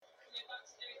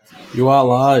You are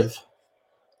live.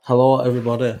 Hello,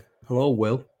 everybody. Hello,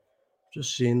 Will.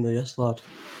 Just seen the yes, lad.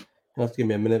 You have to give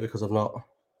me a minute because I've not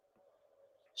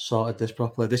sorted this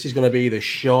properly. This is going to be the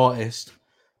shortest,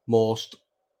 most,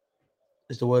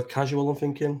 is the word casual, I'm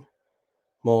thinking?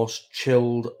 Most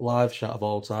chilled live chat of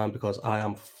all time because I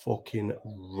am fucking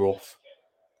rough.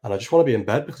 And I just want to be in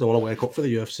bed because I want to wake up for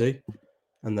the UFC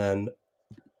and then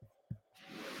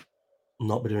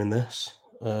not be doing this.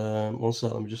 One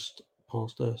sec, let me just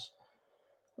post this.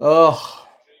 Oh,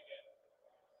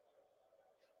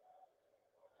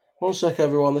 one sec,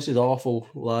 everyone. This is awful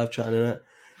live chatting, innit? Do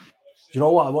you know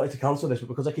what? I wanted to cancel this, but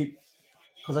because I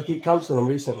keep cancelling them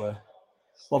recently.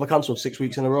 Well, I've cancelled 6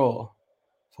 weeks in a row.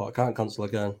 Thought I can't cancel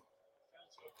again.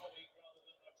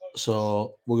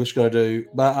 So we're just going to do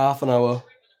about half an hour.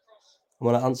 I'm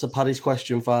going to answer Paddy's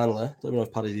question finally. Don't even know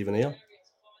if Paddy's even here.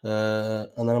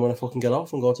 And then I'm going to fucking get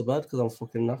off and go to bed because I'm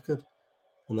fucking knackered.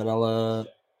 And then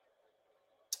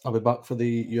I'll be back for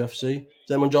the UFC.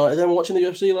 Is anyone watching the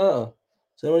UFC later?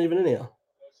 Is anyone even in here?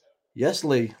 Yes,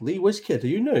 Lee. Lee Wizkid. Are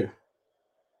you new?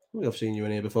 I think I've seen you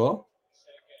in here before.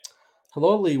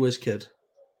 Hello, Lee Wizkid.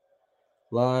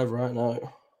 Live right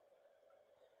now.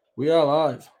 We are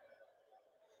live.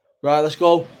 Right, let's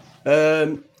go.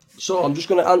 So I'm just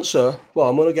going to answer. Well,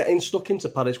 I'm going to get stuck into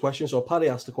Paddy's question. So Paddy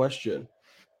asked the question.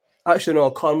 Actually, no,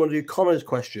 I'm going to do Connor's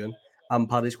question and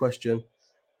Paddy's question.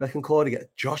 Reckon Cody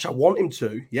get Josh? I want him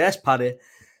to. Yes, Paddy.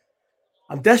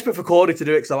 I'm desperate for Cody to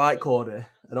do it because I like Cody,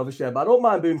 and obviously, but I don't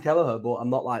mind Boom Kelleher, but I'm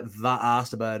not like that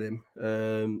arsed about him.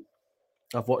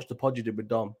 I've watched the pod you did with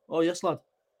Dom. Oh yes, lad.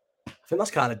 I think that's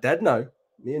kind of dead now.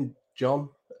 Me and John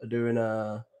are doing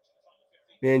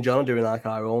like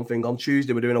our own thing. On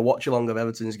Tuesday, we're doing a watch along of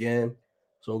Everton's game.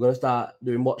 So we're going to start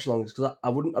doing watch alongs because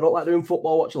I don't like doing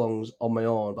football watch alongs on my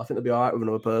own, but I think they'll be all right with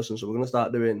another person. So we're going to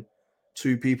start doing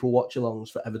 2 people watch alongs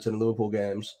for Everton and Liverpool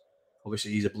games.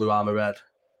 Obviously, he's a Blue Armour Red.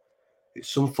 It's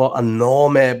some thought I know,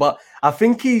 mate, but I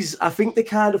think they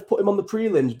kind of put him on the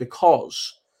prelims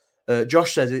because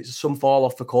Josh says it's some fall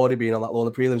off for Cody being on that low on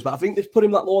the prelims, but I think they've put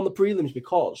him that low on the prelims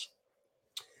because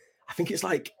I think it's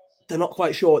like they're not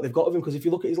quite sure what they've got of him because if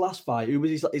you look at his last fight,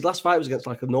 his last fight was against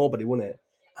like a nobody, wasn't it?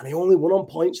 And he only won on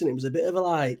points, and it was a bit of a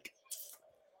like,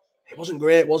 it wasn't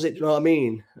great, was it? Do you know what I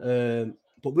mean?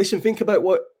 But listen, think about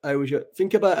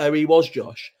how he was,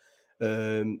 Josh.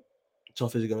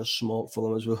 Toffees are going to smoke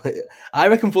Fulham as well. I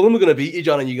reckon Fulham are going to beat you,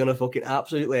 John, and you're going to fucking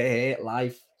absolutely hate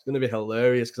life. It's going to be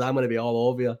hilarious because I'm going to be all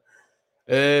over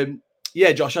you.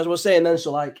 Yeah, Josh, as I was saying then,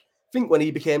 so like, I think when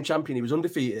he became champion, he was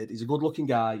undefeated. He's a good-looking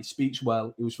guy. He speaks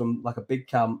well. He was from like a big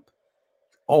camp,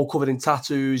 all covered in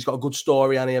tattoos. He's got a good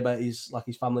story on here about his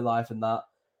family life and that.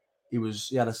 He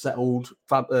had a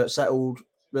settled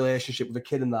relationship with a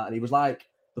kid and that, and he was like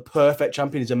the perfect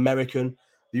champion. He's American.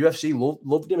 The UFC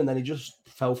loved him, and then he just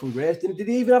fell from grace. Did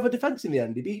he even have a defense in the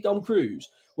end? He beat Dom Cruz.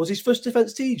 Was his first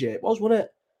defense TJ? It was, wasn't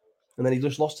it? And then he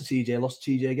just lost to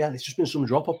TJ again. It's just been some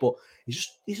drop off, but he's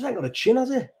just ain't got a chin,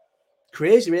 has he?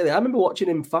 Crazy, really. I remember watching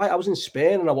him fight. I was in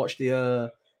Spain and I watched the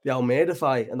Almeida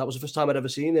fight, and that was the first time I'd ever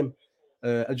seen him.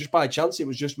 And just by chance, it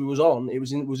was just we was on. It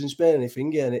was in Spain and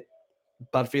finger, and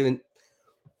bad feeling.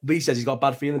 Lee says he's got a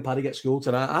bad feeling Paddy gets schooled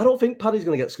tonight. I don't think Paddy's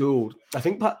going to get schooled. I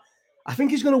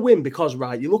think he's going to win because,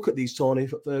 right, you look at these Tony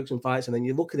Ferguson fights and then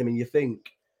you look at him and you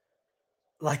think,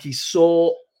 like, he's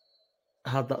so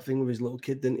had that thing with his little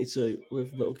kid, didn't he, too?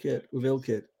 With ill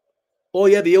kid. Oh,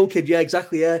 yeah, the ill kid. Yeah,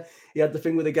 exactly, yeah. He had the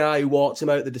thing with the guy who walked him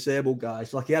out, the disabled guy.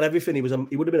 So, like, he had everything. He would have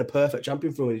been a perfect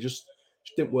champion for him. He just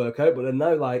didn't work out. But then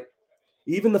now, like,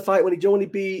 even the fight when he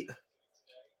beat...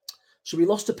 So he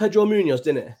lost to Pedro Munoz,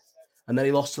 didn't he? And then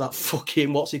he lost to that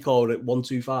fucking, what's he called it,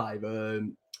 125.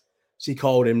 So he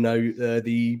called him now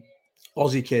the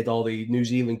Aussie kid or the New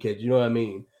Zealand kid. You know what I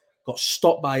mean? Got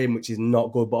stopped by him, which is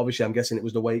not good. But obviously, I'm guessing it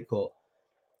was the weight cut.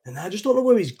 And I just don't know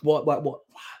where he's what.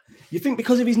 You think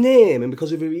because of his name and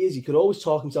because of who he is, he could always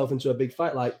talk himself into a big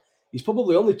fight. Like he's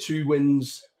probably only 2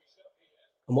 wins.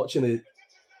 I'm watching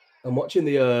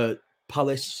the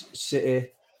Palace City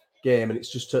game, and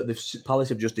it's just the Palace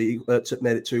have just made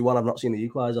it 2-1. I've not seen the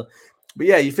equaliser. But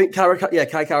yeah, you think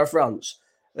Kai Kara France.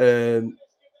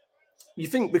 You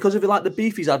think because of like the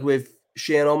beef he's had with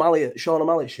Sean O'Malley and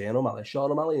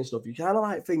stuff, you kind of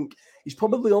like think he's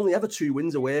probably only ever 2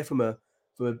 wins away from a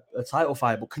title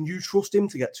fight. But can you trust him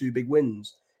to get 2 big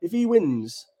wins? If he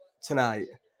wins tonight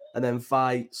and then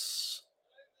fights,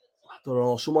 I don't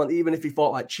know, someone, even if he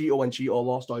fought like Cheeto when Cheeto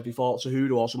lost, or if he fought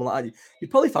Cejudo or someone like that, you'd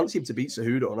probably fancy him to beat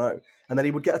Cejudo now, and then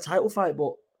he would get a title fight.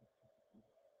 But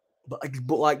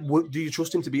like, do you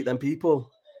trust him to beat them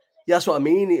people? Yeah, that's what I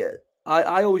mean.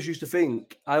 I always used to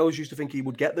think he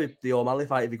would get the O'Malley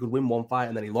fight if he could win one fight,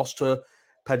 and then he lost to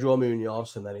Pedro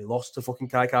Munoz, and then he lost to fucking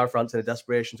Kai France in a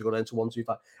desperation to go down to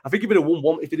 125. I think if he'd have won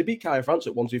one, if he'd have beat Kai France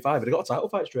at 125, he'd have got a title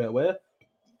fight straight away.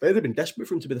 They'd have been desperate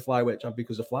for him to be the flyweight champ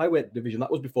because the flyweight division,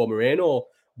 that was before Moreno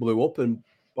blew up, and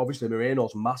obviously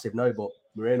Moreno's massive now, but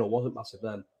Moreno wasn't massive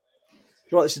then.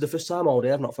 You know what, this is the first time all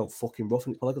day I've not felt fucking rough,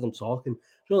 and it's probably because I'm talking.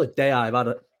 You know, the day I've had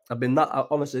it, I've been that,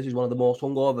 honestly, this is one of the most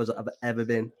hungovers I've ever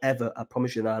been, ever. I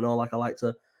promise you now. I know, like, I like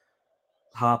to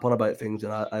harp on about things,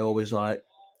 and I always, like,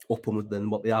 up them than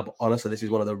what they are, but honestly, this is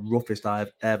one of the roughest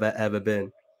I've ever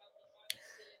been.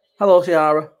 Hello,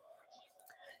 Ciara.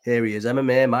 Here he is,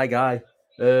 MMA, my guy.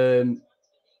 And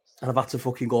I've had to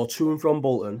fucking go to and from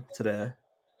Bolton today.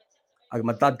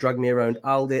 My dad dragged me around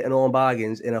Aldi and Owen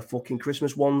Bargains in a fucking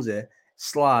Christmas onesie,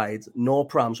 slides, no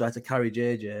pram, so I had to carry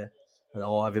JJ. And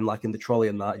I'll have him like in the trolley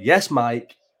and that. Yes,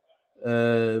 Mike.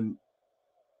 And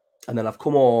then I've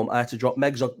come home. I had to drop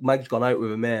Meg's gone out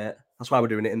with a mate. That's why we're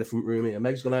doing it in the front room here.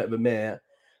 Meg's gone out with a mate.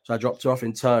 So I dropped her off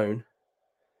in town.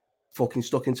 Fucking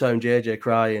stuck in town, JJ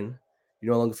crying. You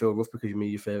no longer feel rough because you're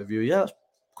your favourite viewer. Yeah,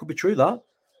 could be true, that.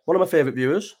 One of my favourite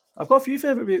viewers. I've got a few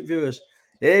favourite viewers.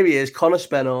 Here he is, Connor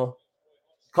Spenno.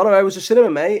 Connor, I was a cinema,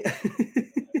 mate.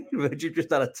 You've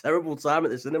just had a terrible time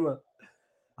at the cinema.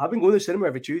 I've been going to the cinema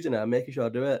every Tuesday now, making sure I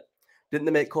do it. Didn't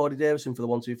they make Cody Davison for the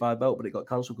 125 belt, but it got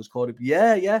cancelled because Cody...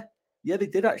 Yeah, they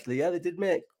did actually. Yeah, they did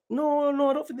make... No,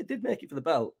 I don't think they did make it for the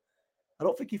belt. I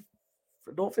don't think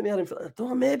they had him for... I don't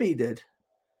know, maybe he did.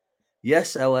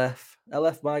 Yes,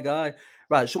 LF, my guy.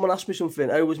 Right, someone asked me something.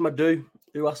 How was my do?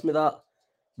 Who asked me that?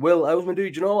 Will, how was my do?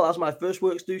 Do you know what? That's my first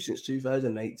works do since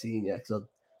 2018, yeah, because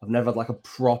I've never had like a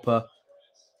proper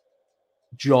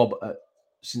job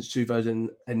since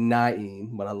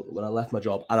 2019 when I left my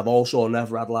job, and I've also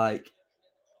never had like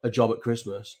a job at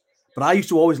Christmas. But I used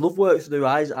to always love work to do.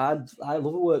 I love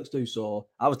a work to do, so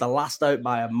I was the last out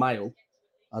by a mile,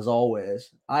 as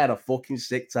always. I had a fucking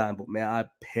sick time, but mate, I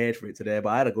paid for it today. But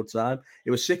I had a good time.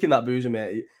 It was sick in that boozer,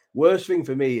 mate. Worst thing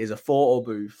for me is a photo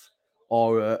booth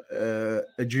or a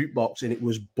jukebox, and it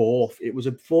was both. It was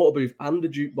a photo booth and a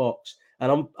jukebox,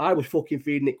 and I was fucking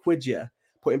feeding it quids, yeah,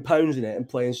 putting pounds in it and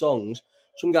playing songs.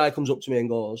 Some guy comes up to me and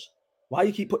goes, "Why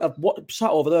you keep putting? What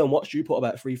sat over there and watched you put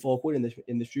about 3-4 quid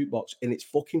in this jukebox, and it's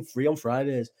fucking free on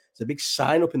Fridays." There's a big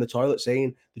sign up in the toilet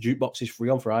saying the jukebox is free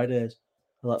on Fridays.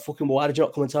 I'm like, fucking, well, why did you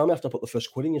not come and tell me after I put the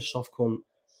first quid in, you soft cunt?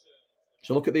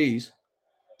 So look at these.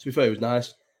 To be fair, it was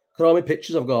nice. Look at all my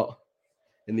pictures I've got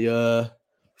in the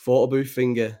photo booth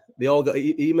finger. They all got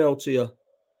emailed to you.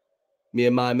 Me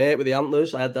and my mate with the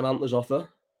antlers. I had them antlers off her.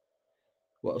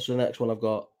 What's the next one I've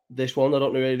got? This one, I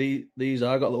don't know where these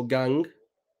are. I got a little gang.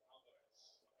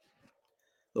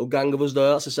 Little gang of us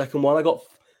there. That's the second one. I got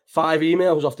 5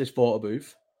 emails off this photo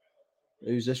booth.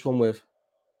 Who's this one with?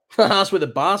 That's with the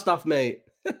bar staff, mate.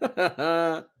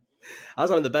 I was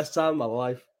having the best time of my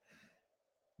life.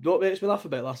 Don't make me laugh a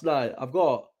bit last night. I've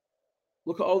got,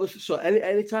 look at all this. So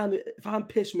any time, if I'm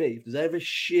pissed me, if there's ever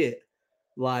shit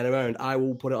lying around, I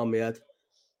will put it on my head.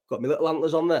 Got my little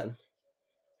antlers on then.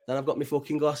 Then I've got my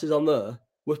fucking glasses on there.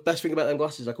 What's best thing about them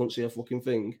glasses, I couldn't see a fucking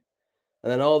thing.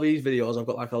 And then all these videos, I've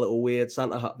got like a little weird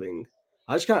Santa hat thing.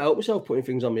 I just can't help myself putting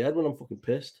things on my head when I'm fucking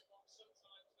pissed.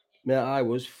 Mate, I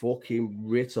was fucking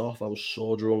writ off. I was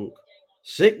so drunk.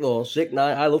 Sick though, sick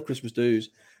night. I love Christmas dues.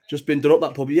 Just been done up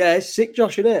that pub. Yeah, it's sick,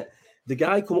 Josh, innit? The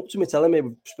guy come up to me telling me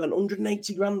we've spent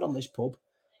 180 grand on this pub.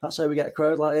 That's how we get a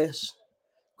crowd like this.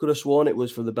 Could have sworn it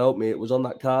was for the belt, mate. It was on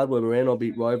that card where Moreno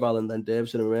beat Royval and then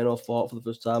Davison and Moreno fought for the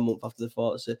first time a month after they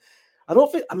fought.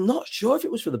 I'm not sure if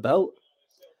it was for the belt.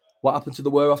 What happened to the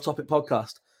We're Off Topic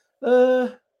podcast?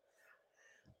 I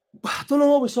don't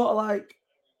know. We sort of like,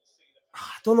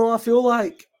 I don't know. I feel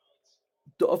like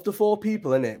of the 4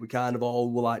 people in it, we kind of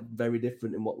all were like very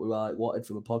different in what we like wanted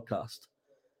from a podcast.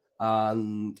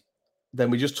 And then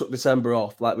we just took December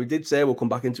off. Like we did say we'll come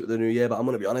back into it the new year, but I'm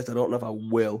going to be honest, I don't know if I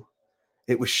will.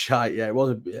 It was shite. Yeah, it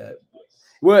wasn't. Yeah.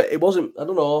 It wasn't. I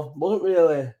don't know. It wasn't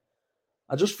really.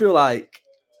 I just feel like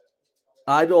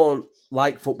I don't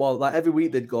like football. Like every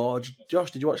week they'd go,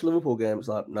 "Josh, did you watch the Liverpool game?" It's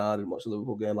like, nah, I didn't watch the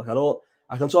Liverpool game. Like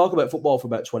I can talk about football for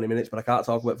about 20 minutes, but I can't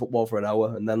talk about football for an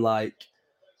hour. And then like,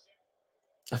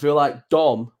 I feel like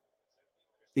Dom,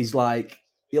 he's like,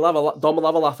 Dom will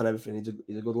have a laugh and everything.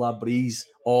 He's a good lad, but he's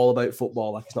all about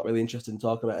football. Like he's not really interested in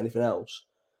talking about anything else.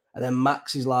 And then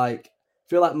Max is like, I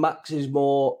feel like Max is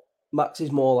more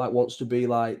like wants to be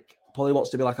like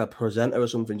a presenter or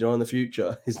something. You know, in the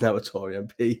future, he's now a Tory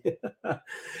MP.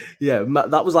 Yeah,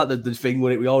 that was like the thing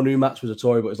when we all knew Max was a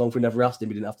Tory, but as long as we never asked him,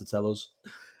 he didn't have to tell us.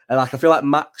 And like I feel like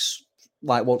Max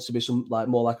like wants to be some like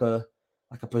more like a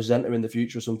presenter in the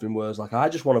future or something. Whereas like I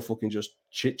just want to fucking just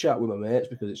chit chat with my mates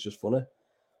because it's just funny.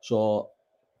 So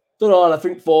don't know, and I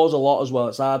think 4's a lot as well.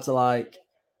 It's hard to like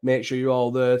make sure you're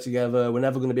all there together. We're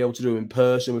never going to be able to do them in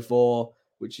person with 4,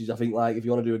 which is, I think, like if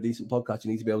you want to do a decent podcast,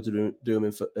 you need to be able to do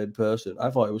them in person. I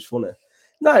thought it was funny.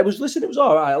 No, it was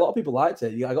all right. A lot of people liked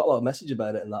it. I got a lot of message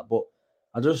about it and that, but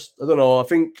I don't know. I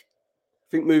think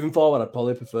moving forward, I'd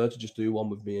probably prefer to just do one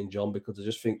with me and John, because I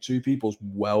just think two people's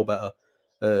well better.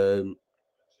 Do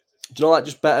you know, like,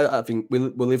 just better? I think we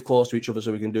live close to each other,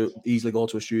 so we can easily go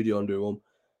to a studio and do them.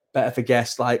 Better for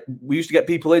guests. Like, we used to get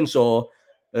people in, so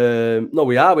no,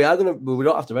 we are gonna. We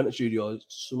don't have to rent a studio.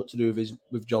 It's something to do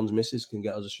with John's missus can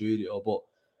get us a studio. But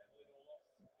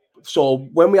so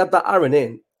when we had that Aaron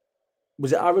in,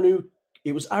 was it Aaron who?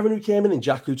 It was Aaron who came in and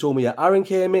Jack who told me. Yeah, Aaron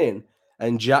came in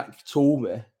and Jack told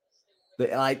me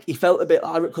that, like, he felt a bit,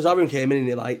 because Aaron came in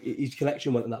and like his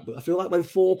connection went and that. But I feel like when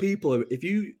 4 people,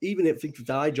 if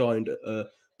I joined,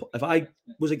 if I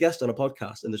was a guest on a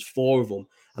podcast and there's 4 of them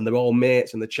and they're all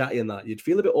mates and they're chatty and that, you'd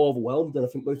feel a bit overwhelmed. And I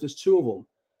think if there's 2 of them,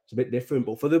 it's a bit different.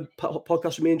 But for the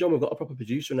podcast with me and John, we've got a proper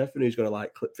producer and everything who's going to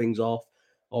like clip things off,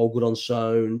 all good on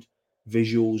sound,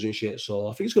 visuals and shit. So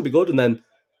I think it's going to be good. And then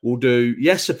we'll do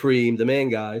Supreme, the main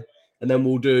guy, and then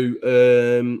we'll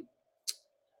do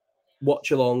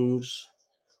watch-alongs.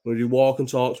 We'll do walk and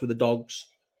talks with the dogs.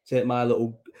 Take my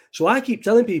little. So I keep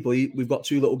telling people we've got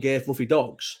 2 little gay fluffy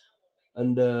dogs,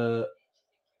 and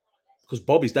because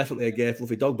Bobby's definitely a gay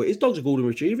fluffy dog, but his dog's a golden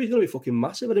retriever. He's gonna be fucking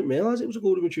massive. I didn't realize it was a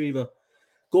golden retriever.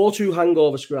 Go-to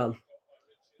hangover scran.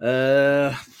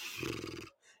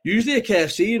 Usually a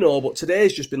KFC, you know, but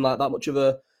today's just been like that much of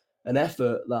an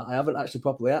effort that I haven't actually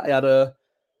properly. I had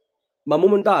my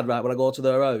mum and dad, right, when I go to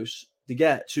their house, they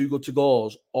get Too Good to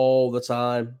Go's all the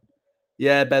time.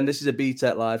 Yeah, Ben, this is a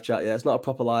BTEC live chat. Yeah, it's not a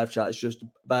proper live chat. It's just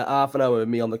about half an hour of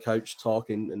me on the couch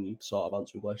talking and sort of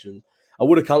answering questions. I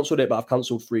would have cancelled it, but I've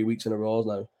cancelled 3 weeks in a row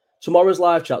now. Tomorrow's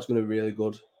live chat's going to be really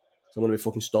good. So I'm going to be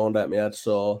fucking stoned out my head.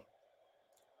 So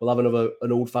we'll have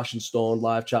an old-fashioned stoned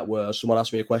live chat where someone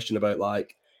asks me a question about,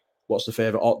 like, what's the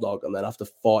favourite hot dog? And then after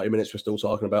 40 minutes, we're still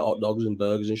talking about hot dogs and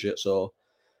burgers and shit. So,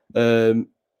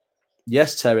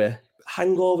 yes, Terry.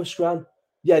 Hangover scran.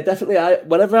 Yeah, definitely.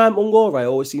 Whenever I'm hungover, I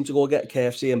always seem to go get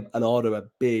KFC and order a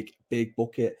big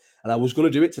bucket. And I was going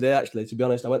to do it today, actually, to be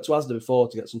honest. I went to Asda before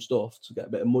to get some stuff, to get a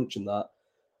bit of munch and that.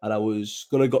 And I was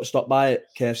going to stop by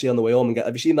at KFC on the way home and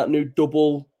have you seen that new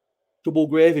double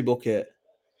gravy bucket?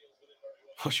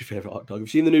 What's your favourite hot dog? Have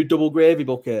you seen the new double gravy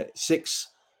bucket? 6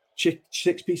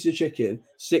 pieces of chicken,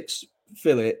 6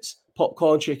 fillets,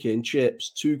 popcorn chicken, chips,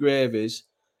 2 gravies,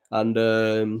 and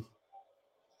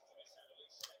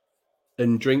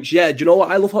drinks. Yeah, do you know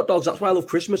what? I love hot dogs. That's why I love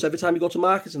Christmas. Every time you go to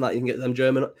markets and that, you can get them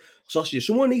German sausages.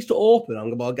 Someone needs to open.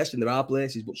 I'm guessing there are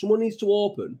places, but someone needs to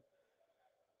open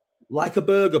like a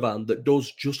burger van that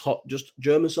does just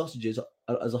German sausages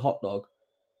as a hot dog,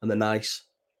 and they're nice.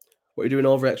 What are you doing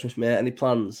over Xmas, mate? Any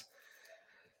plans?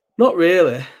 Not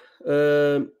really.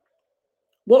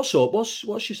 What's up?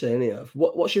 What's she saying here?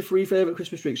 What's your 3 favourite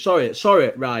Christmas drinks?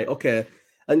 Sorry. Right, okay.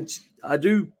 And I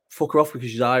do fuck her off because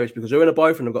she's Irish, because her and her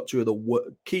boyfriend have got 2 of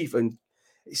the Keith and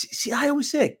see. I always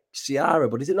say Ciara,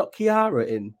 but is it not Kiara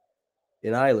in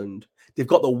Ireland? They've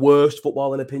got the worst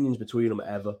footballing opinions between them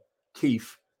ever.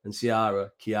 Keith and Kiara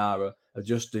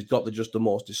they've got the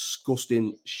most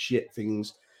disgusting shit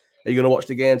things. Are you gonna watch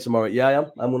the game tomorrow? Yeah, I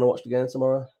am. I'm gonna watch the game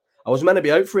tomorrow. I was meant to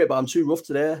be out for it, but I'm too rough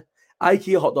today.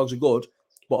 IKEA hot dogs are good,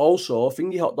 but also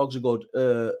fingy hot dogs are good.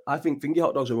 I think fingy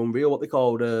hot dogs are unreal. What they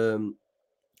called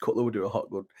Cutler would do a hot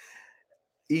good.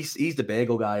 He's the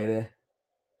bagel guy, innit?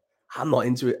 I'm not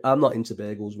into it. I'm not into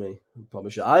bagels, me. I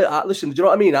promise you. I listen. Do you know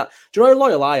what I mean? Do you know how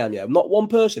loyal I am? Yeah, not one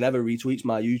person ever retweets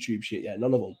my YouTube shit. Yeah,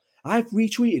 none of them. I've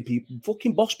retweeted people.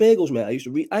 Fucking Boss Bagels,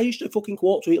 mate. I used to fucking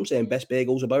quote tweet them saying best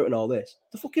bagels about and all this.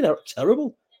 They're fucking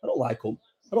terrible. I don't like them.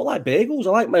 I don't like bagels. I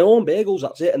like my own bagels.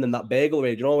 That's it. And then that bagel,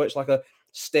 you know, it's like a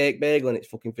steak bagel and it's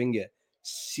fucking finger.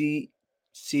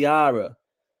 Ciara,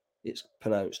 it's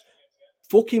pronounced.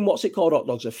 Fucking what's it called? Hot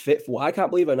dogs are fit for. I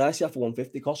can't believe how nice they are for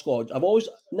 150 Costco. I've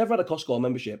never had a Costco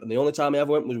membership, and the only time I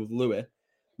ever went was with Louis.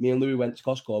 Me and Louis went to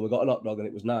Costco. And we got an hot dog, and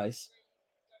it was nice.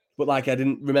 But like, I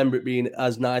didn't remember it being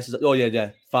as nice as. Oh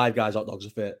yeah, Five Guys hot dogs are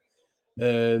fit.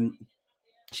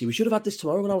 See, we should have had this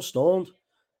tomorrow when I was stoned.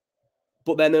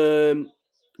 But then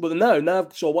now.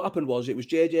 So what happened was it was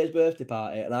JJ's birthday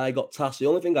party, and I got tasked. The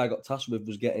only thing I got tasked with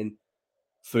was getting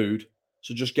food.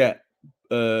 So just get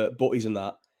butties and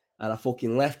that. And I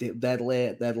fucking left it dead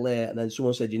late. And then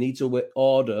someone said, you need to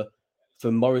order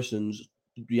for Morrison's.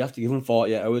 You have to give them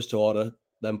 48 hours to order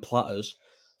them platters.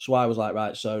 So I was like,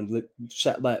 right, so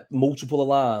set like multiple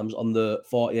alarms on the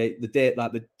 48, the date,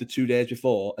 like the 2 days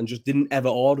before, and just didn't ever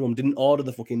order them. Didn't order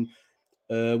the fucking,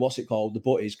 what's it called? The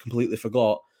butties, completely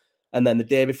forgot. And then the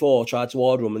day before, tried to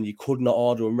order them and you could not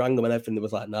order them, rang them and everything. They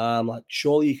was like, nah. I'm like,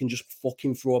 surely you can just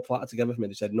fucking throw a platter together for me.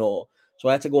 They said no. So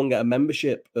I had to go and get a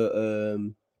membership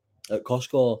at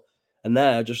Costco. And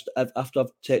there, just after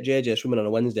I've take JJ swimming on a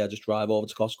Wednesday, I just drive over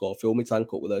to Costco, fill my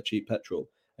tank up with their cheap petrol,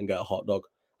 and get a hot dog.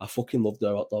 I fucking love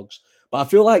their hot dogs. But I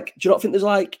feel like, do you not think there's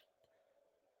like,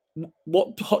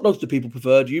 what hot dogs do people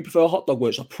prefer? Do you prefer a hot dog where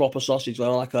it's a proper sausage,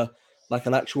 like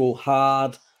an actual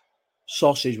hard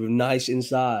sausage with nice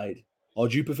inside, or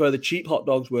do you prefer the cheap hot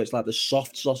dogs where it's like the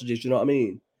soft sausages? Do you know what I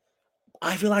mean?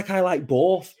 I feel like I like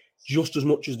both just as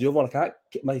much as the other one. I can't.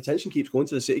 My attention keeps going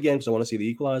to the City game because I want to see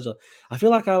the equaliser. I feel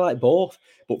like I like both,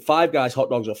 but Five Guys hot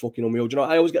dogs are fucking unreal. Do you know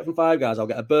what I always get from Five Guys? I'll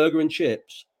get a burger and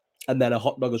chips, and then a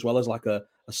hot dog as well as like a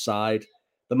side.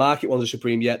 The market ones are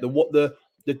supreme. Yeah, the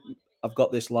I've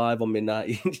got this live on my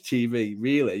 90-inch TV.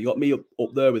 Really, you got me up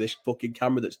there with this fucking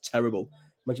camera that's terrible.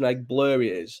 Imagine how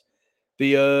blurry it is.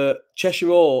 The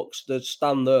Cheshire Oaks, the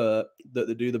stand there that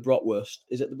they do the bratwurst.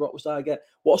 Is it the bratwurst I get?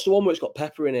 What's the one where it's got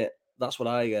pepper in it? That's what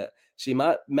I get. See,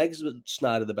 Meg's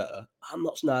Snyder the better. I'm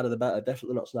not Snyder the better.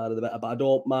 Definitely not Snyder the better. But I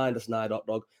don't mind a Snyder hot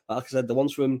dog. Like I said, the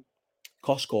ones from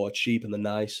Costco are cheap and they're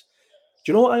nice.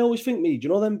 Do you know what I always think, me? Do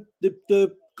you know them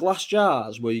the glass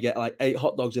jars where you get like 8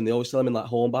 hot dogs in? They always sell them in like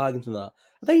home bargains and that. Are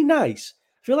they nice?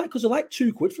 I feel like because they're like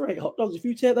 £2 for 8 hot dogs. If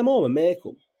you take them home and make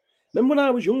them. Remember when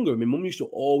I was younger, my mum used to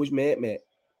always make me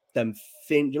them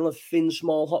thin, the thin,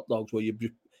 small hot dogs where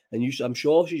I'm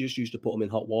sure she just used to put them in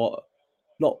hot water.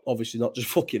 Not obviously not just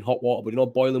fucking hot water,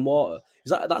 but boiling water.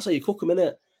 That's how you cook them,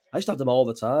 innit? I used to have them all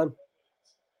the time.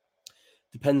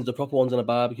 Depends, the proper ones on a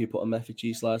barbecue, put a method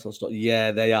cheese slice on stuff.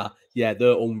 Yeah, they are. Yeah,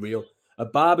 they're unreal. A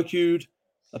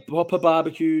proper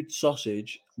barbecued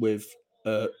sausage with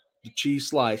the cheese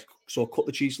slice. So cut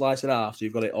the cheese slice in half, so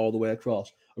you've got it all the way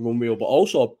across. Are unreal, but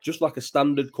also just like a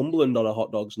standard Cumberland on a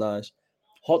hot dog's nice.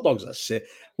 Hot dogs are sick.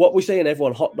 What we're saying,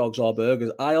 everyone, hot dogs or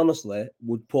burgers. I honestly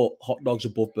would put hot dogs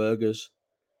above burgers.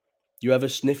 You ever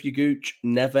sniff your gooch?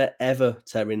 Never, ever,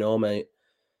 Terry. No, mate.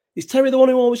 Is Terry the one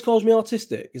who always calls me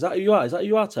autistic? Is that who you are? Is that who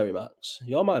you are, Terry Max?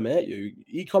 You're my mate.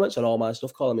 He comments on all my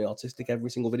stuff, calling me autistic every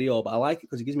single video, but I like it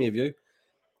because he gives me a view.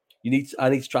 I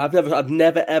need to try. I've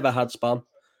never ever had spam.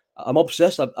 I'm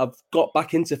obsessed. I've got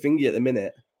back into thingy at the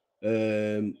minute.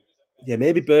 Yeah,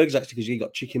 maybe burgers actually, because you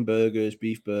got chicken burgers,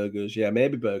 beef burgers. Yeah,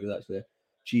 maybe burgers actually,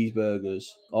 cheeseburgers,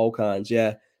 all kinds.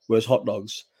 Yeah, whereas hot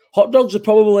dogs are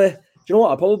probably. Do you know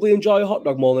what? I probably enjoy a hot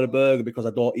dog more than a burger because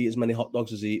I don't eat as many hot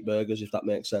dogs as I eat burgers, if that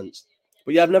makes sense.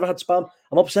 But yeah, I've never had spam.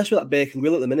 I'm obsessed with that bacon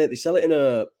grill at the minute. They sell it in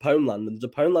a Poundland, and there's a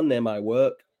Poundland near my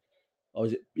work. Or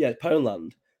is it? Yeah,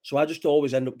 Poundland. So I just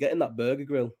always end up getting that burger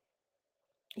grill.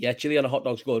 Yeah, chili on a hot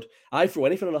dog's good. I throw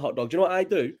anything on a hot dog. Do you know what I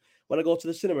do? When I go to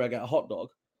the cinema, I get a hot dog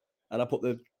and I put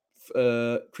the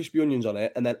crispy onions on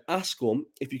it, and then ask them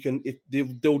if you can. If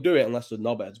they'll do it unless they're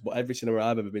knobheads. But every cinema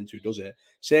I've ever been to does it.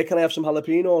 Say, can I have some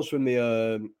jalapenos from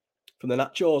the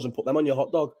nachos and put them on your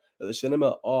hot dog at the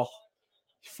cinema? Oh,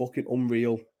 fucking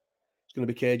unreal! It's gonna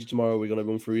be cagey tomorrow. We're gonna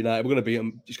run through United. We're gonna beat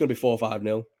them. It's gonna be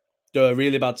 4-5-0. They're a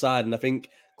really bad side, and I think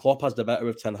Klopp has the better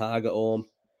of Ten Hag at home.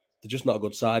 They're just not a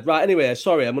good side. Right. Anyway,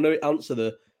 sorry. I'm going to answer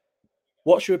the.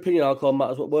 What's your opinion? Alcohol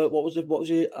matters. What was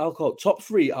your alcohol? Top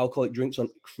 3 alcoholic drinks on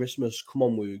Christmas. Come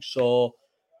on, Woog. So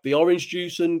the orange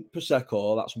juice and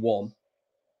prosecco. That's 1.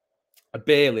 A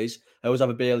Bailey's. I always have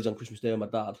a Bailey's on Christmas Day with my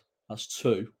dad. That's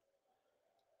 2.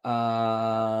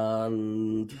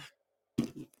 And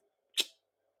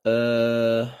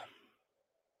that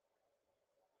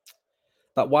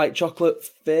white chocolate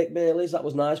fake Bailey's. That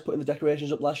was nice. Putting the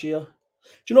decorations up last year.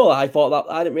 Do you know what? I thought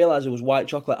that I didn't realize it was white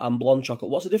chocolate and blonde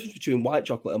chocolate. What's the difference between white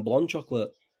chocolate and blonde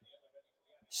chocolate?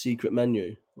 Secret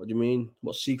menu. What do you mean?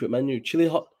 What's secret menu? Chili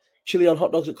on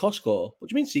hot dogs at Costco. What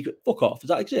do you mean secret? Fuck off. Does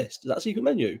that exist? Is that a secret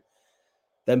menu?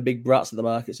 Them big brats at the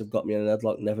markets have got me in an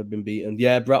headlock. Never been beaten.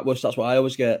 Yeah, bratwurst. That's what I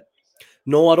always get.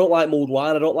 No, I don't like mulled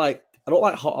wine. I don't like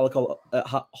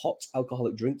hot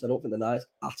alcoholic drinks. I don't think they're nice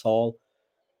at all.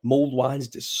 Mulled wine's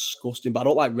disgusting, but I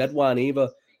don't like red wine either.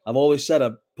 I've always said,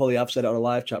 I probably have said it on a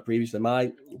live chat previously,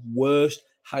 my worst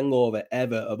hangover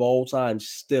ever of all time,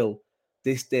 still to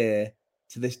this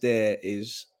day,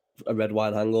 is a red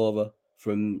wine hangover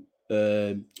from,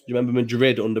 you remember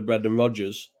Madrid under Brendan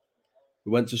Rodgers?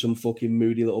 We went to some fucking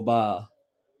moody little bar,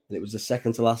 and it was the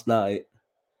second to last night,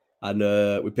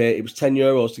 and we paid, it was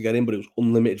 €10 to get in, but it was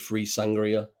unlimited free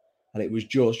sangria, and it was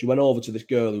just, you went over to this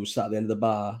girl who was sat at the end of the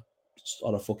bar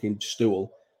on a fucking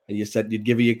stool, and you said you'd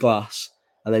give her your glass,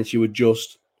 and then she would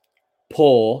just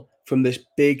pour from this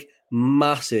big,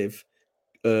 massive.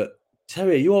 Terry,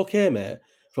 are you okay, mate?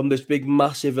 From this big,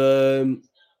 massive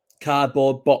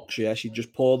cardboard box, yeah, she'd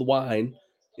just pour the wine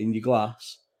in your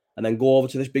glass, and then go over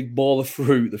to this big ball of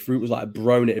fruit. The fruit was like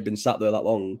brown; it had been sat there that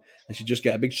long, and she'd just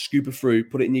get a big scoop of fruit,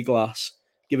 put it in your glass,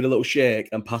 give it a little shake,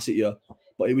 and pass it you.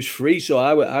 But it was free, so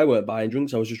I weren't buying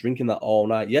drinks. I was just drinking that all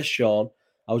night. Yes, Sean,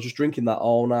 I was just drinking that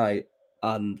all night,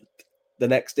 and the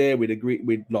next day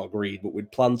we'd not agreed, but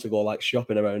we'd planned to go like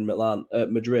shopping around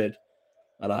Madrid,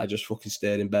 and I just fucking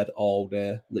stayed in bed all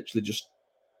day, literally just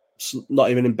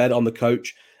not even in bed on the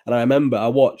couch. And I remember I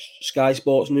watched Sky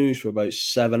Sports News for about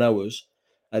 7 hours,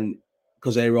 and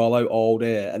because they were all out all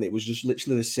day, and it was just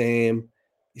literally the same.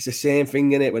 It's the same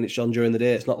thing in it when it's on during the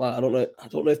day. It's not like I don't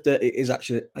know if it is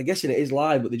actually. I guess it is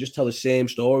live, but they just tell the same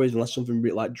stories unless something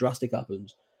really, like drastic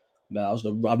happens. Man,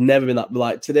 I've never been that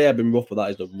like today. I've been rough, but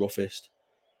that is the roughest.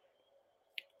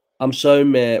 I'm so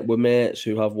mate with mates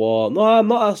who have war. No, I'm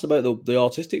not asked about the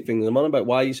autistic things. I'm on about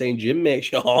why you saying gym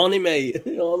makes you horny, mate.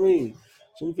 You know what I mean?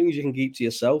 Some things you can keep to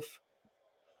yourself.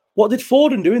 What did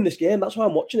Foden do in this game? That's why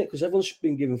I'm watching it, because everyone's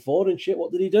been giving Foden shit.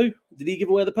 What did he do? Did he give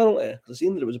away the penalty? Because I've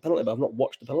seen that it was a penalty, but I've not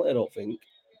watched the penalty, I don't think.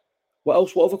 What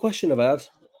else? What other question have I had?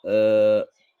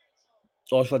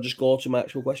 Or should I just go to my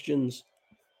actual questions?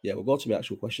 Yeah, we'll go to my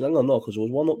actual question. Hang on, no, because there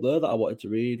was one up there that I wanted to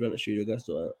read. Rent a studio guest.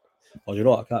 Oh, you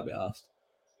know what? I can't be asked.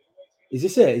 Is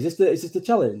this it? Is this the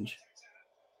challenge?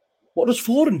 What does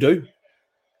Foden do?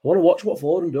 I want to watch what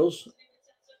Foden does.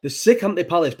 The sick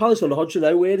anti-Palace. Palace under Hodgson.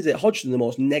 How weird is it? Hodgson, the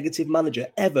most negative manager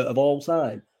ever of all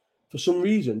time. For some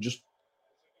reason, just...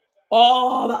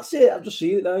 Oh, that's it. I've just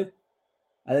seen it now.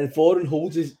 And then Foden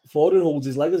holds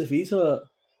his leg as if he's hurt.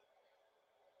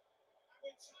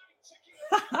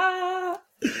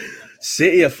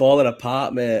 City are falling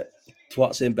apart, mate.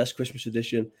 Twat saying best Christmas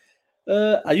edition.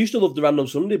 I used to love the Random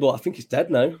Sunday, but I think it's dead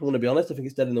now. I'm going to be honest. I think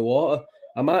it's dead in the water.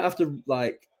 I might have to,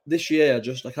 like, this year,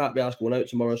 I can't be asked going out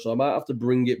tomorrow, so I might have to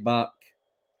bring it back,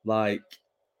 like,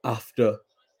 after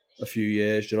a few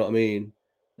years, do you know what I mean?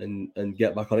 And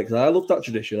get back on it. Because I love that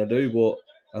tradition, I do, but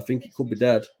I think it could be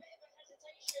dead.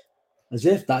 As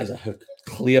if that is a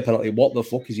clear penalty. What the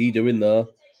fuck is he doing there?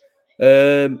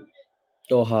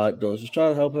 Oh, hi, it does. Just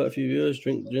trying to help out a few viewers.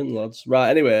 Drink, lads. Right,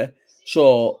 anyway,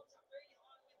 so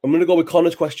I'm going to go with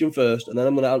Connor's question first, and then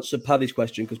I'm going to answer Paddy's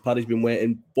question, because Paddy's been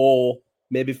waiting 4,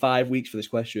 maybe 5 weeks for this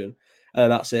question.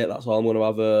 And that's it. That's all I'm going to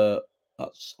have.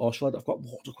 I've got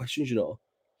lots of questions, you know.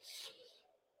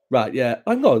 Right, yeah.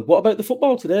 Hang on. What about the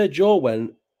football today? Joe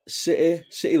went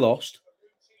City lost.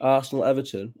 Arsenal,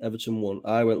 Everton won.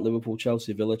 I went Liverpool,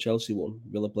 Chelsea, Villa, Chelsea won.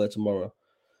 Villa play tomorrow.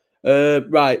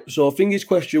 Right, so Fingy's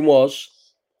question was,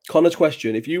 Connor's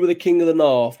question, if you were the king of the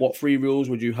north, what 3 rules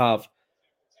would you have,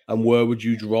 and where would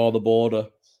you draw the border?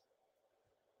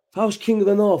 If I was king of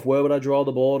the north, where would I draw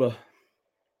the border?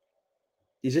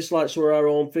 Is this like sort of our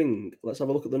own thing? Let's have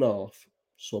a look at the north.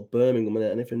 So Birmingham, and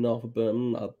anything north of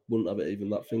Birmingham, I wouldn't have it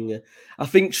even that thing here. I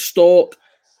think Stoke.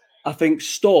 I think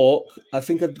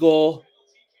I'd go.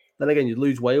 Then again, you'd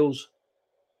lose Wales.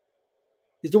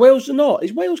 Is the Wales the north?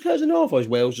 Is Wales kind of the north, or is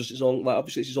Wales just its own? Like,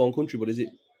 obviously, it's its own country, but is it?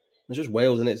 It's just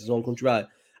Wales, and it's its own country, right?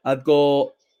 I'd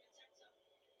go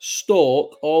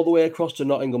Stoke all the way across to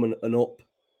Nottingham and up. Do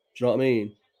you know what I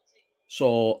mean?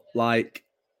 So, like,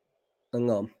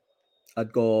 hang on.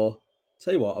 I'd go.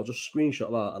 Tell you what, I'll just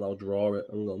screenshot that and I'll draw it.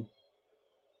 Hang on.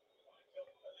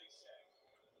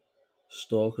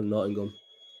 Stoke and Nottingham.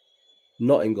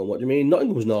 Nottingham, what do you mean?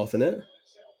 Nottingham's north, innit?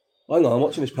 Hang on, I'm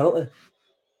watching this penalty.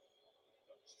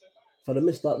 If I'd have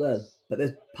missed that then. But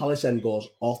this Palace end goes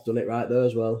off, doesn't it, right there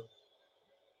as well?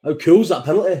 How cool's that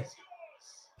penalty?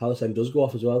 Palace end does go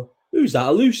off as well. Who's that?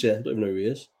 A Lucy? I don't even know who he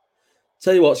is.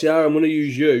 Tell you what, Ciara, I'm going to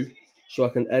use you so I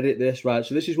can edit this. Right,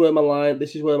 so this is where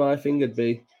my thing would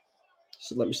be.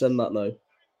 So let me send that now.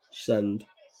 Send.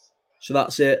 So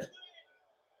that's it.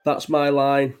 That's my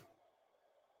line.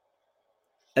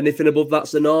 Anything above that's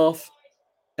the north.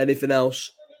 Anything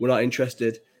else, we're not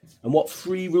interested. And what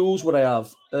 3 rules would I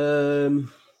have?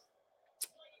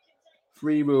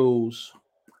 3 rules.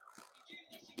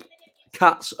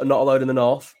 Cats are not allowed in the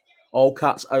north. All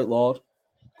cats outlawed.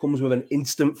 Comes with an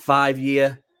instant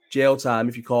 5-year jail time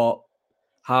if you're caught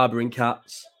harbouring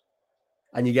cats.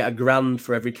 And you get £1,000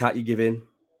 for every cat you give in.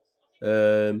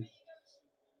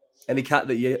 Any cat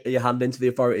that you hand into the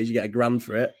authorities, you get £1,000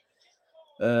 for it.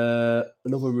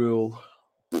 Another rule.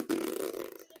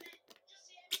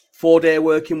 4-day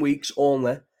working weeks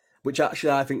only, which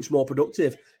actually I think is more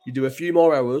productive. You do a few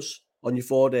more hours on your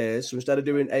 4 days. So instead of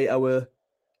doing 7-hour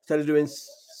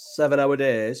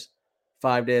days,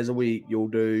 5 days a week, you'll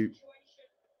do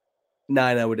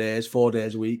 9-hour days, 4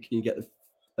 days a week. And you get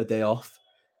a day off.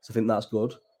 So I think that's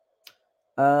good.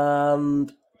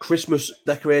 And Christmas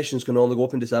decorations can only go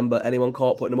up in December. Anyone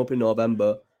caught putting them up in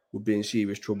November would be in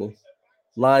serious trouble.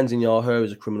 Lines in your hair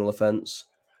is a criminal offence.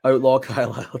 Outlaw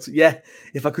Carlisle. Yeah,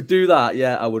 if I could do that,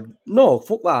 yeah, I would. No,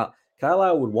 fuck that.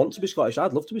 Carlisle would want to be Scottish.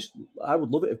 I'd love to be. I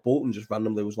would love it if Bolton just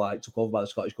randomly was like took over by the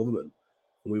Scottish government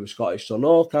and we were Scottish. So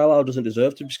no, Carlisle doesn't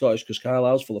deserve to be Scottish because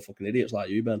Carlisle's full of fucking idiots like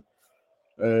you, Ben.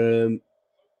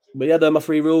 But yeah, they're my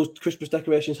 3 rules. Christmas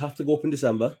decorations have to go up in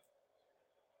December.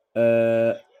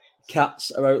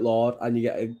 Cats are outlawed, and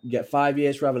you get 5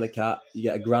 years for having a cat. You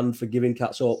get £1,000 for giving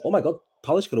cats up. Oh my god,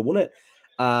 Palace could have won it.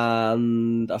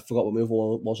 And I forgot what my other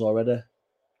one was already.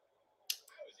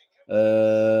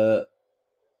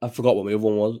 I forgot what my other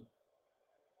one was.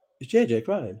 Is JJ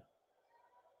crying?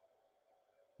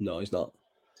 No, he's not.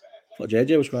 I thought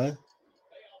JJ was crying.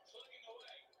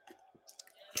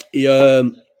 He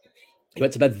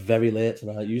went to bed very late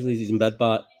tonight. Usually he's in bed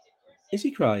by. Is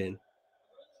he crying?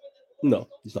 No,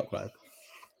 he's not crying.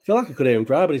 I feel like I could hear him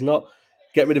cry, but he's not.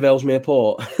 Get rid of Ellesmere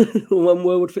Port. When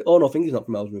where would fit? Oh no, I think he's not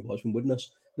from Ellesmere Port. He's from Widnes.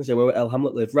 I say where would El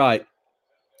Hamlet live? Right.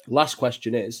 Last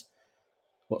question is,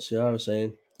 what's Ciara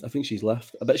saying? I think she's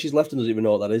left. I bet she's left and doesn't even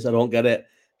know what that is. I don't get it.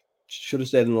 Should have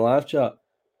stayed in the live chat.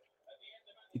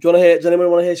 Do you want to hear? Does anyone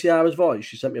want to hear Ciara's voice?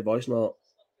 She sent me a voice note.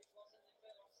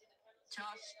 Josh,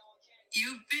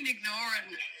 you've been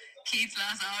ignoring Keith's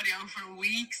last audio for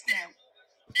weeks now.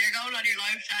 You're going on your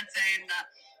live chat saying that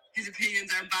his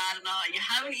opinions are bad and all. You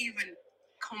haven't even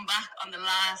come back on the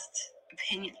last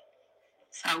opinion.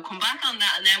 So come back on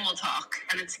that and then we'll talk.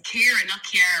 And it's Kira, not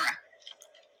Kiara.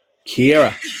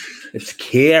 Kira. It's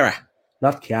Kira,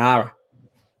 not Kiara.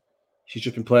 She's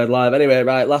just been played live. Anyway,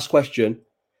 right, last question.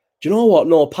 Do you know what?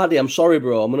 No, Paddy, I'm sorry,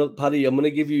 bro. I'm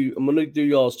gonna do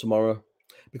yours tomorrow.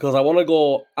 Because I want to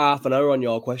go half an hour on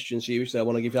your question. Seriously, I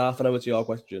want to give you half an hour to your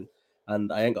question.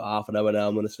 And I ain't got half an hour now.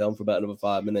 I'm going to stay on for about another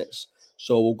 5 minutes.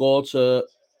 So we'll go to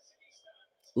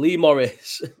Lee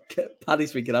Morris.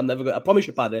 Paddy's thinking, I'm never going to... I promise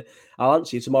you, Paddy, I'll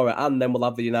answer you tomorrow. And then we'll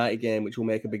have the United game, which will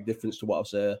make a big difference to what I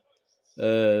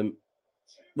say.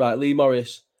 Right, Lee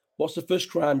Morris. What's the first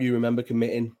crime you remember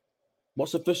committing?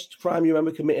 What's the first crime you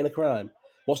remember committing a crime?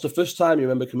 What's the first time you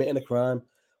remember committing a crime?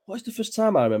 What is the first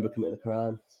time I remember committing a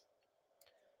crime?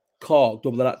 Cork,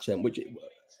 Dublin accent, which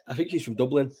I think he's from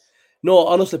Dublin. No,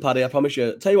 honestly, Paddy, I promise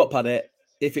you. Tell you what, Paddy,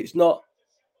 if it's not,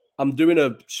 I'm doing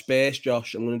a space,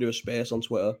 Josh. I'm going to do a space on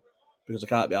Twitter because I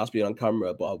can't be asked being on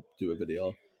camera, but I'll do a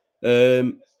video.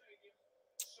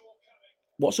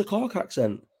 What's a Cork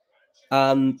accent?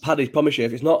 And Paddy, promise you,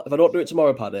 if I don't do it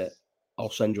tomorrow, Paddy, I'll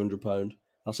send you £100.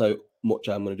 That's how much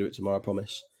I'm going to do it tomorrow, I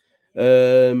promise.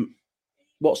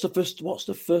 What's the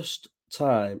first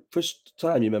time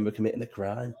you remember committing a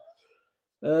crime?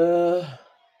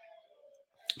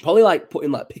 Probably like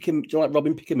putting like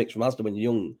robbing pick and mix from Asda when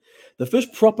you're young. The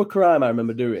first proper crime I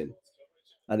remember doing,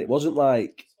 and it wasn't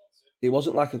like a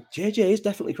JJ is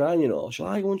definitely crying, you know. Shall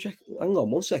I go and check? Hang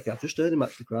on 1 second. I've just heard him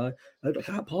actually cry. I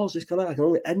can't pause this, can I? I can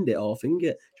only end it or finger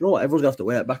it. Do you know what? Everyone's gonna have to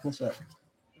wait back in a sec.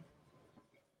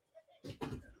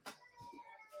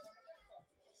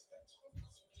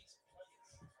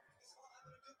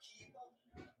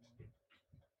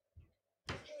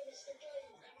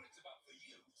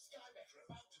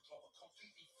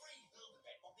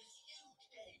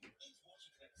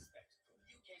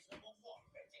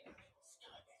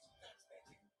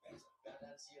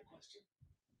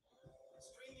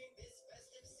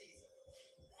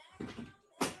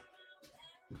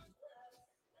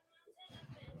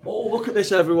 Oh, look at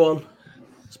this, everyone.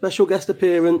 Special guest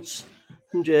appearance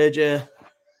from JJ.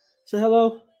 Say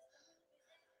hello.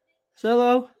 Say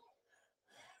hello.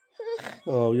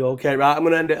 Oh, you okay? Right, I'm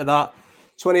going to end it at that.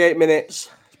 28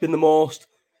 minutes. It's been the most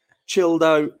chilled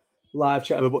out live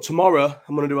chat ever. But tomorrow,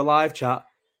 I'm going to do a live chat,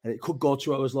 and it could go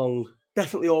 2 hours long.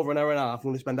 Definitely over an hour and a half. I'm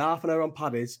going to spend half an hour on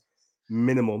Paddy's,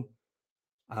 minimum.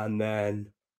 And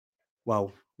then,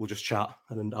 well, we'll just chat,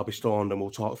 and then I'll be stoned, and we'll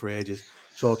talk for ages.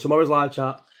 So tomorrow's live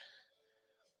chat.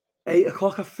 8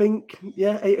 o'clock, I think.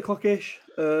 Yeah, 8 o'clock-ish.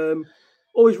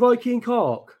 Is Roy Keane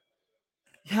Cork?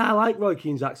 Yeah, I like Roy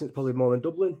Keane's accent probably more than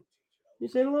Dublin. You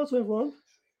saying hello to everyone?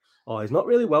 Oh, he's not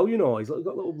really well, you know. He's got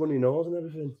a little runny nose and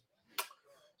everything.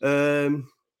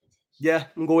 Yeah,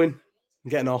 I'm going. I'm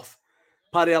getting off.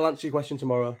 Paddy, I'll answer your question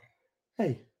tomorrow.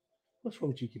 Hey, what's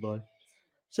wrong, cheeky boy?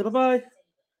 Say bye-bye.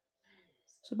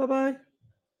 Say bye-bye.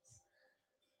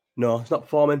 No, it's not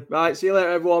performing. Right, see you later,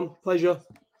 everyone. Pleasure.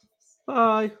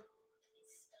 Bye.